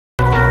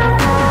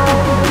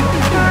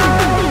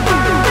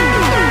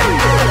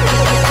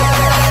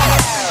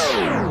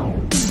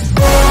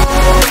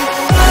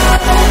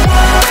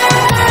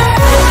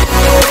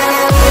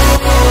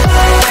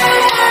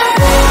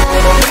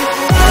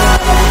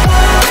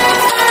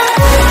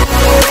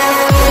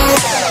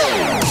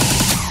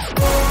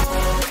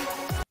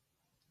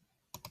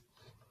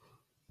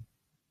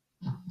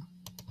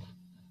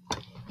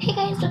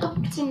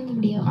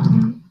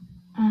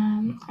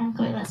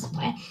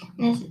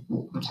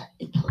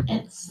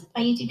It's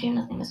my YouTube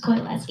channel's name is Koi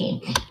Let's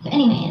Game. But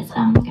anyways,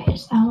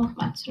 guys, welcome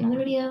back to another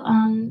video.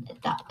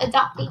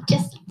 Adopt Me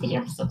just updated.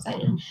 I'm so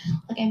excited.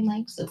 Like I'm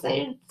like so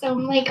excited. So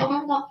I'm like, oh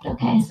my god.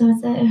 Okay, so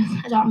it's a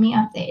Adopt Me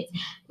update.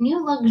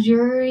 New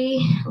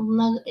luxury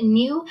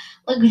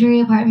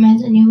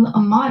apartments, a new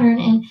modern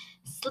and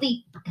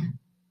sleek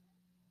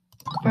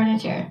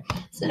furniture.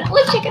 So now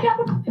let's check it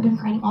out. I've been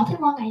crying all day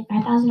long. I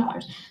had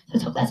 $5,000. So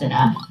let's hope that's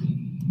enough.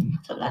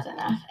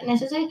 And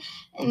this is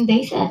and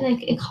they said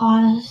like it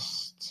cost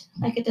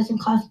like it doesn't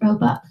cost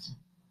Robux.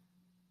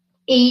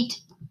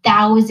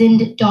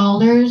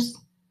 $8,000.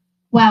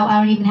 Wow, I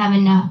don't even have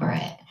enough for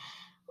it.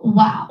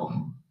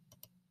 Wow.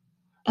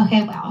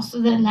 Okay, wow.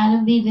 So then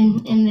that'll be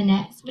in the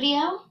next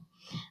video.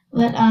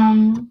 But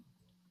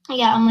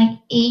yeah, I'm like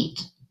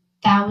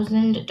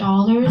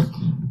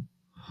 $8,000.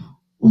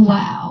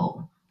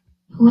 Wow.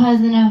 Who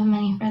has enough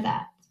money for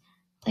that?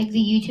 Like the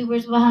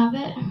YouTubers will have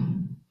it.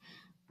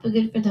 But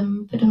good for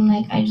them. But I'm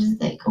like, I just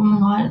like, oh my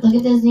god, look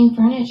at this new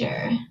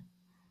furniture.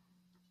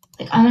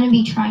 Like I'm gonna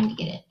be trying to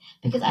get it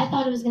because I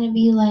thought it was gonna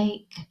be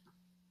like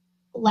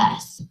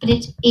less, but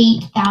it's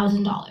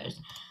 $8,000.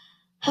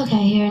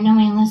 Okay, here, no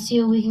man, let's see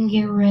what we can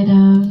get rid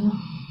of.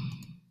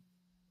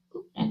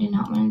 I did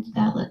not want to do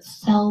that. Let's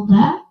sell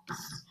that.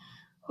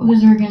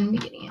 Because we're gonna be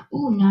getting it.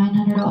 Ooh,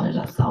 $900.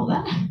 I'll sell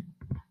that.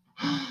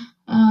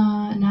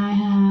 Now I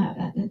have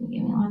that doesn't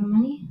give me a lot of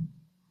money.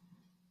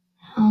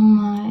 How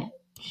much?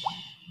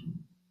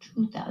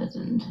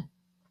 2,000.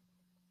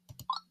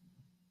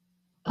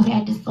 Okay,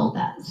 I just sold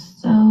that.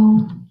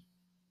 So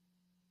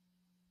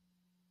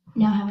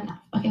now I have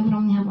enough. Okay, we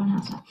only have one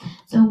house now.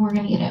 So we're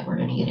gonna get it.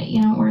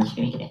 You know, we're just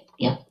gonna get it.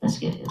 Yep, let's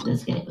get it.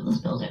 Let's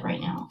build it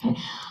right now. Okay.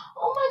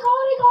 Oh my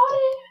god, I got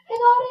it.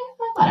 Oh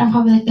my god, I'm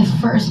probably like the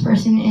first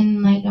person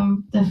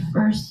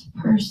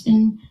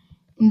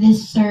in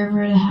this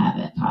server to have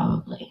it,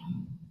 probably.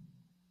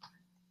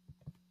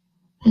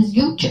 Let's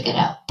go check it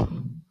out. Oh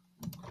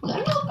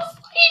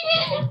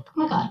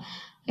my god.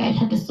 Okay, I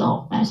just had to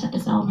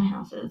sell my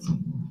houses.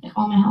 Like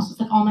all my houses,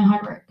 like all my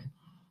hard work.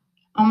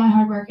 All my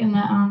hard work in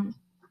that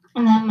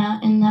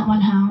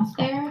one house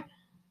there.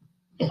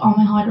 Like all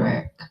my hard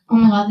work. Oh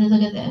my god,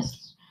 look at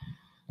this.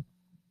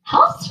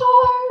 House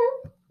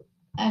tour.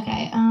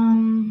 Okay,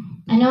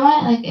 I know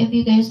what, like if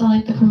you guys saw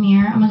like the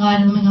premiere, oh my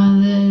god,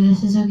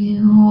 this is so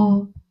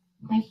cool.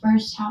 My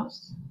first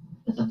house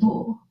with a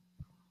pool.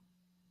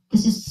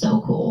 This is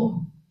so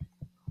cool.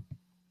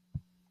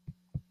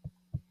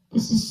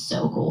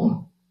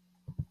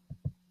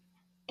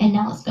 And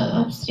now let's go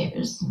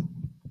upstairs.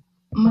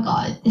 Oh my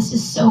god, this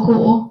is so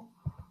cool.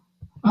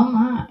 Oh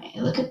my,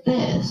 look at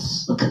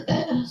this. Look at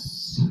that.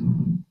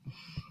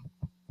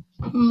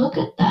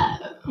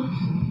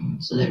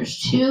 So there's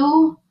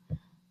two.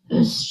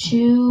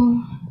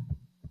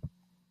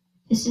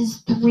 This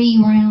is 3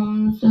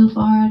 rooms so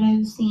far that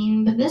I've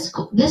seen. But this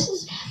could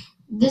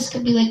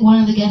be like one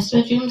of the guest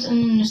bedrooms,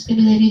 and then this could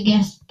be like a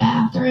guest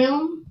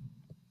bathroom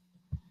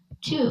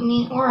too. I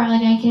mean, or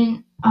like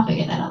I'll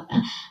figure that out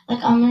then.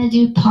 Like I'm gonna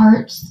do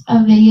parts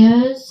of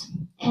videos,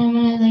 and I'm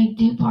gonna like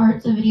do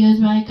parts of videos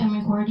where like I'm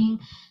recording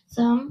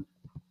some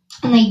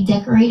and like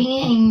decorating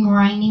it and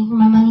grinding for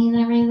my money and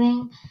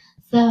everything.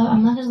 So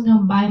I'm not just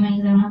gonna buy money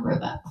because I don't have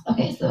Robux.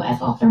 Okay, so I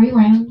saw 3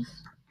 rooms.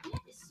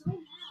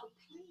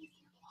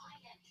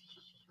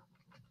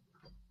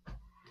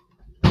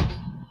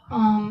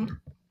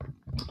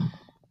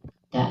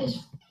 That is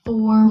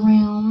 4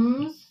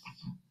 rooms.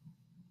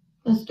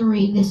 That's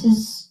 3. This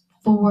is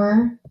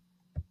 4.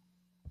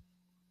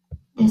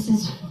 This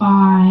is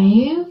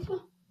 5.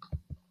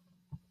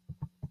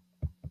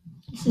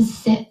 This is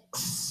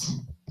 6.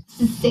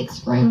 This is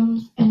 6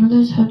 rooms. I know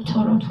there's a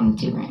total of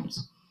 22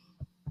 rooms.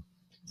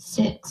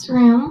 6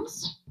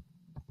 rooms.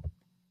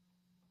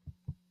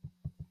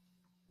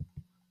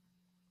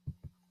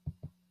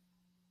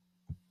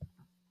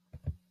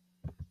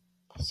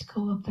 Let's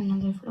go up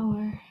another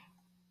floor.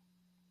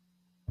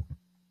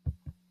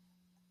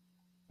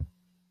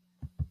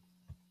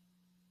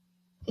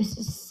 This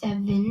is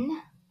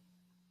 7.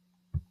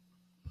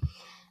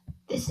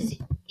 This is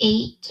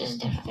 8. There's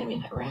definitely gonna be a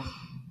bedroom.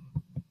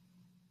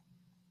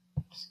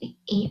 This will be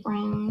 8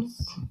 rooms.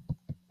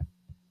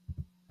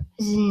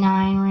 This is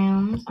 9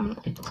 rooms. I'm gonna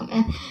let people come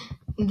in.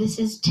 This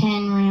is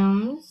 10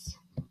 rooms.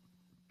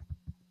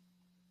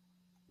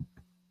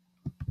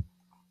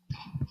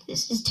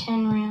 This is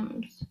 10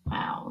 rooms.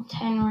 Wow,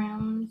 10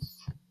 rooms.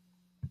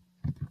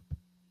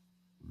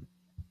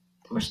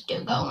 We're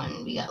still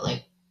going. We got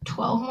like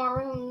 12 more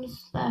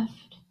rooms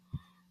left.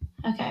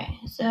 Okay,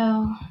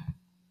 so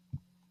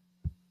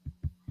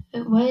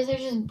why is there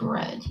just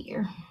bread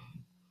here?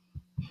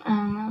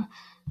 I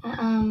don't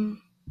know.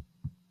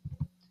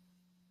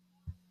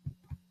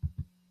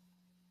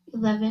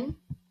 11,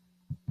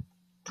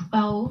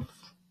 12.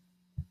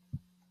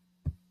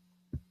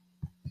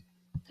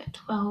 Got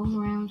 12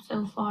 rooms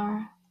so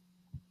far.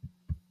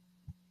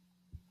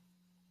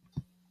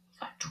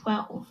 Got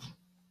 12.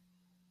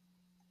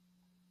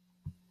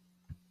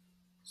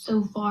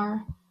 So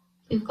far,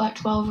 we've got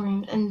 12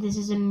 rooms, and this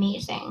is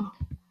amazing.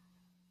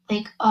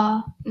 like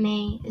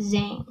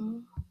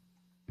amazing.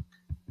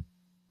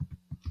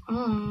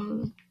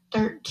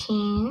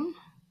 13.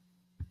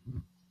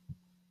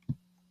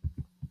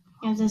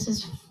 And this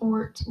is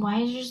 14.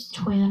 Why is there just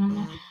a toilet on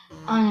there?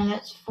 Oh no,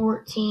 that's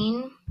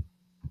 14.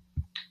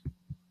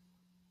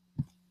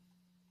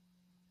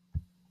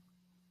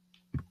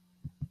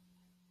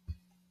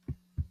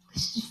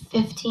 This is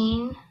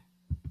 15.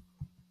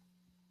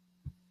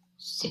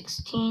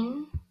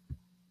 16.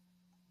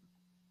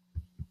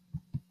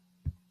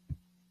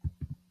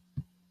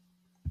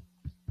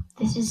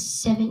 This is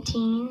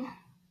 17.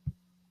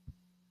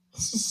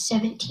 This is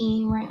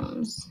 17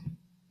 rooms.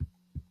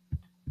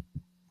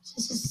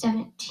 This is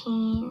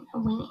 17.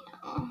 Wait,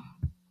 no.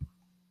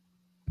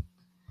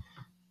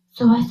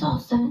 So I saw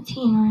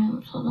 17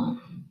 rooms. Hold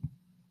on.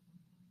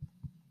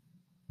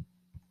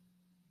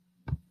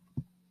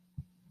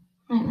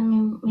 Wait, let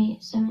me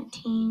wait.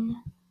 17.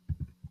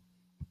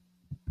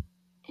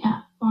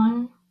 Yeah,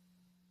 1.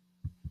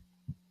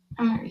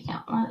 I'm gonna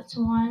recount. Well, that's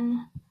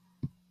 1,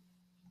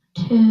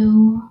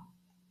 2,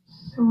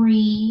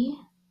 3,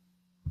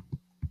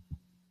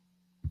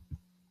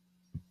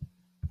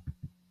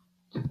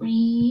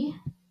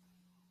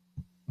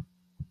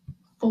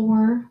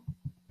 4,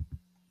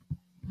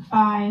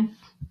 5.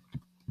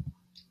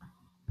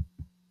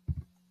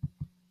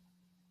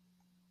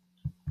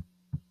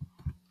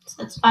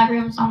 So that's 5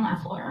 rooms on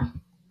that floor.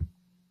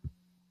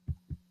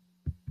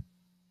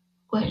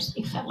 Which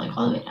except like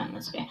all the way down.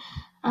 That's okay.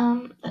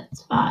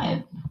 That's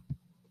 5,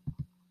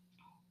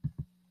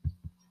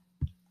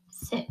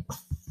 6,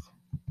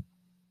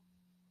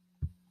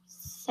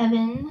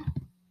 7,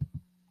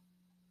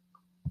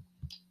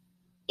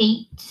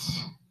 8,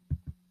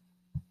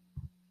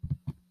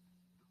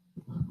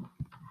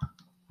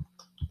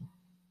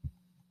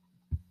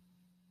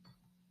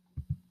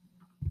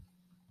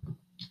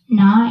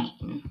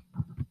 9.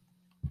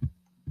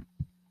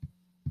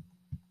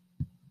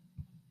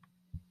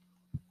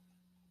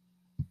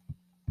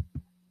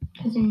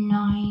 There's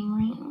 9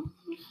 rooms.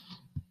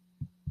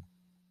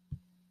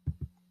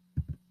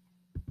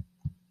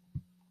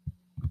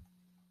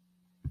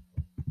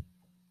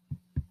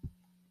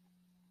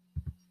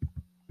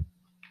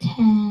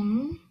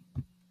 10.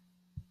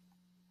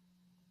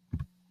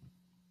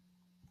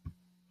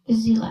 This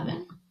is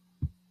 11.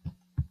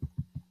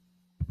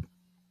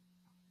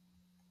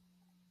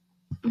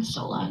 I'm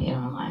so laggy, I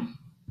don't know why.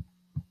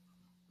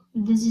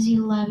 This is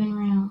 11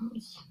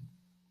 rooms.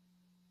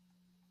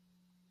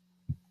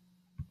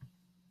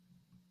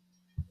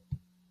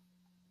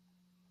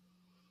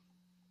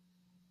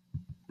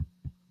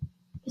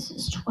 This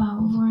is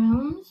 12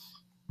 rooms.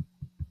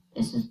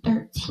 This is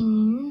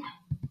 13.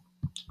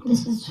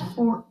 This is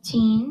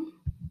 14.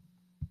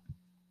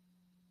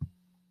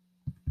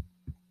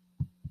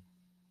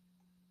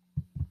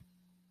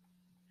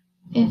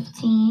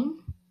 15.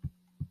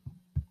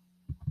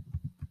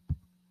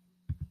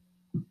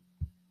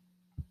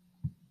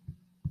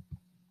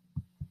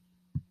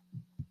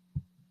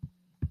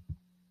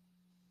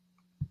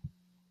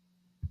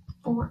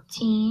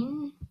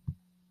 14.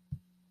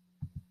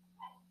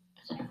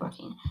 Is it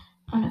 14?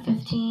 Oh no,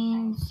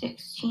 15,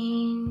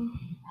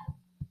 16,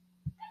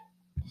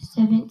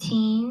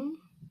 17.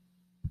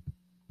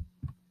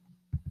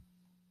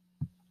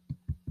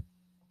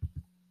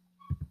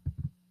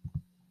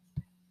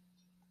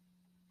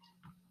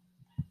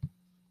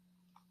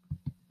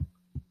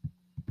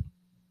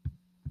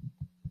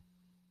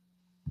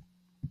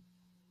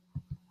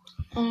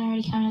 'And I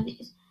already counted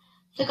these.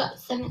 So I got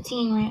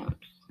 17 rooms.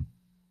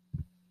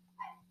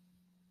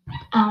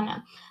 I don't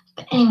know.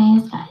 But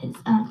anyways, guys,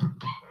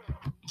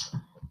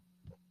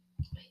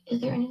 is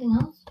there anything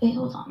else? Wait,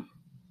 hold on.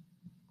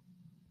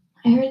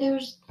 I heard there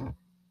was.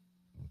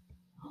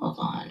 Hold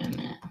on a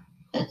minute.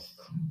 Let's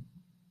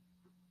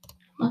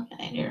look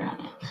at it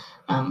around it.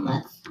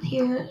 Let's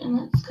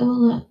go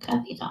look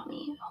at the Adopt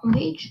Me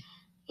homepage,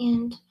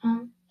 and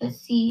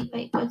let's see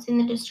like what's in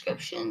the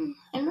description.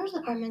 I know there's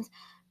apartments,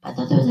 but I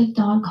thought there was like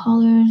dog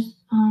collars.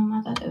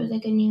 I thought there was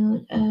like a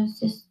new a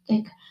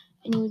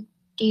new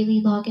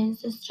daily login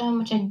system,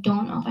 which I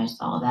don't know if I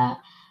saw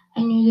that.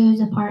 I knew there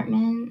was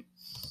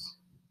apartments.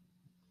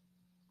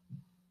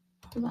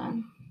 Hold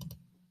on.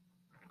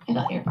 I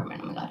got your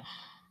apartment. Oh my god.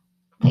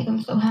 Like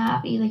I'm so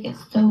happy. Like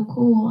it's so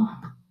cool.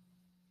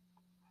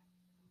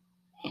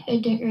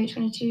 Decorate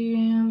 22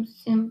 rooms.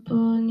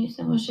 Simple. New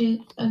simple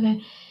shapes.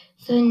 Okay.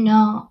 So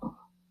no.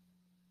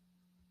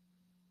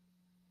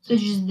 So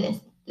just this.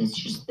 It's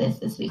just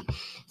this week.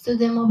 So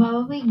then we'll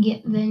probably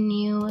get the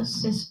new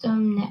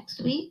system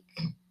next week.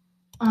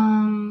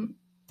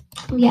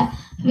 Yeah.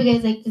 Hope you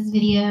guys like this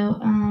video.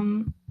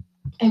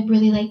 I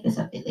really like this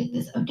update. Like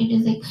this update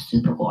is like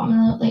super cool. I'm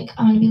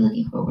gonna be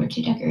looking forward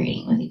to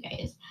decorating with you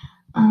guys.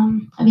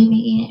 I'll be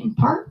making it in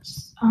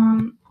parts.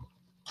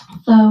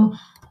 So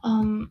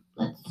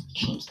let's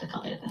change the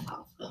color of this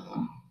house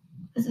though.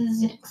 This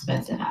is an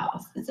expensive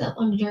house. It's a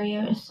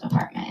luxurious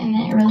apartment, and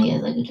it really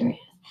is luxurious.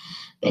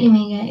 But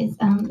anyway, guys,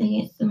 thank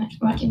you guys so much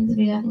for watching this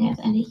video. I think I have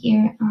to end it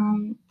here.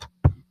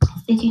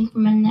 Stay tuned for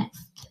my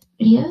next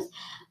videos.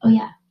 Oh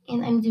yeah,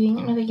 and I'm doing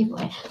another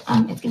giveaway.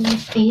 It's going to be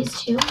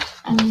phase 2.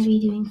 I'm going to be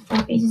doing 4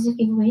 phases of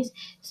giveaways.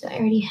 So I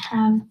already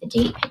have the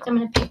date picked. I'm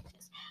going to pick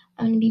this.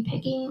 I'm going to be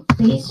picking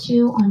phase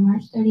 2 on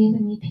March 30th.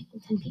 I'm going to be picking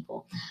 10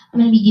 people. I'm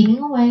going to be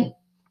giving away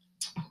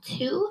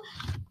 2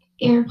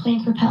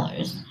 airplane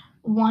propellers,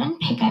 1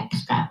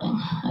 pickaxe grappling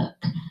hook,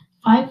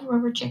 5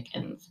 rubber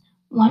chickens,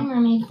 1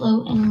 mermaid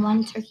float, and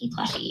 1 turkey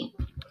plushie.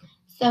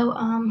 So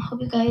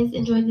hope you guys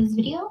enjoyed this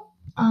video.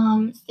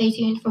 Stay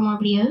tuned for more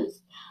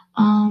videos.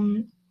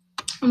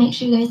 Make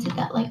sure you guys hit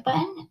that like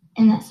button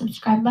and that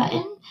subscribe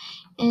button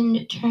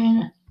and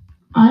turn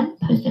on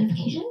post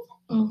notifications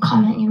and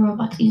comment your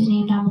Roblox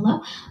username down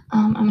below.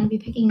 I'm going to be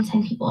picking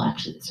 10 people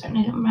actually this time.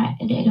 I don't know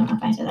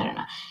if I said that or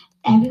not.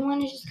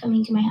 Everyone is just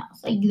coming to my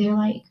house. Like, they're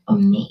like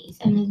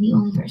amazed. I'm like the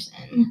only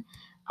person.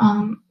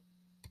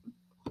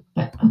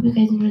 But I hope you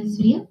guys enjoyed this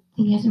video.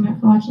 Thank you guys so much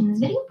for watching this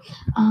video.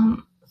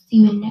 See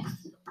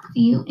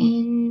you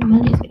in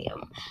Monday's video.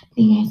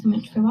 Thank you guys so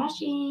much for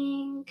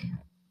watching.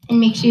 And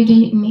make sure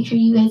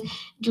you guys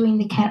join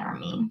the cat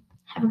army.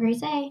 Have a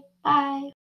great day. Bye.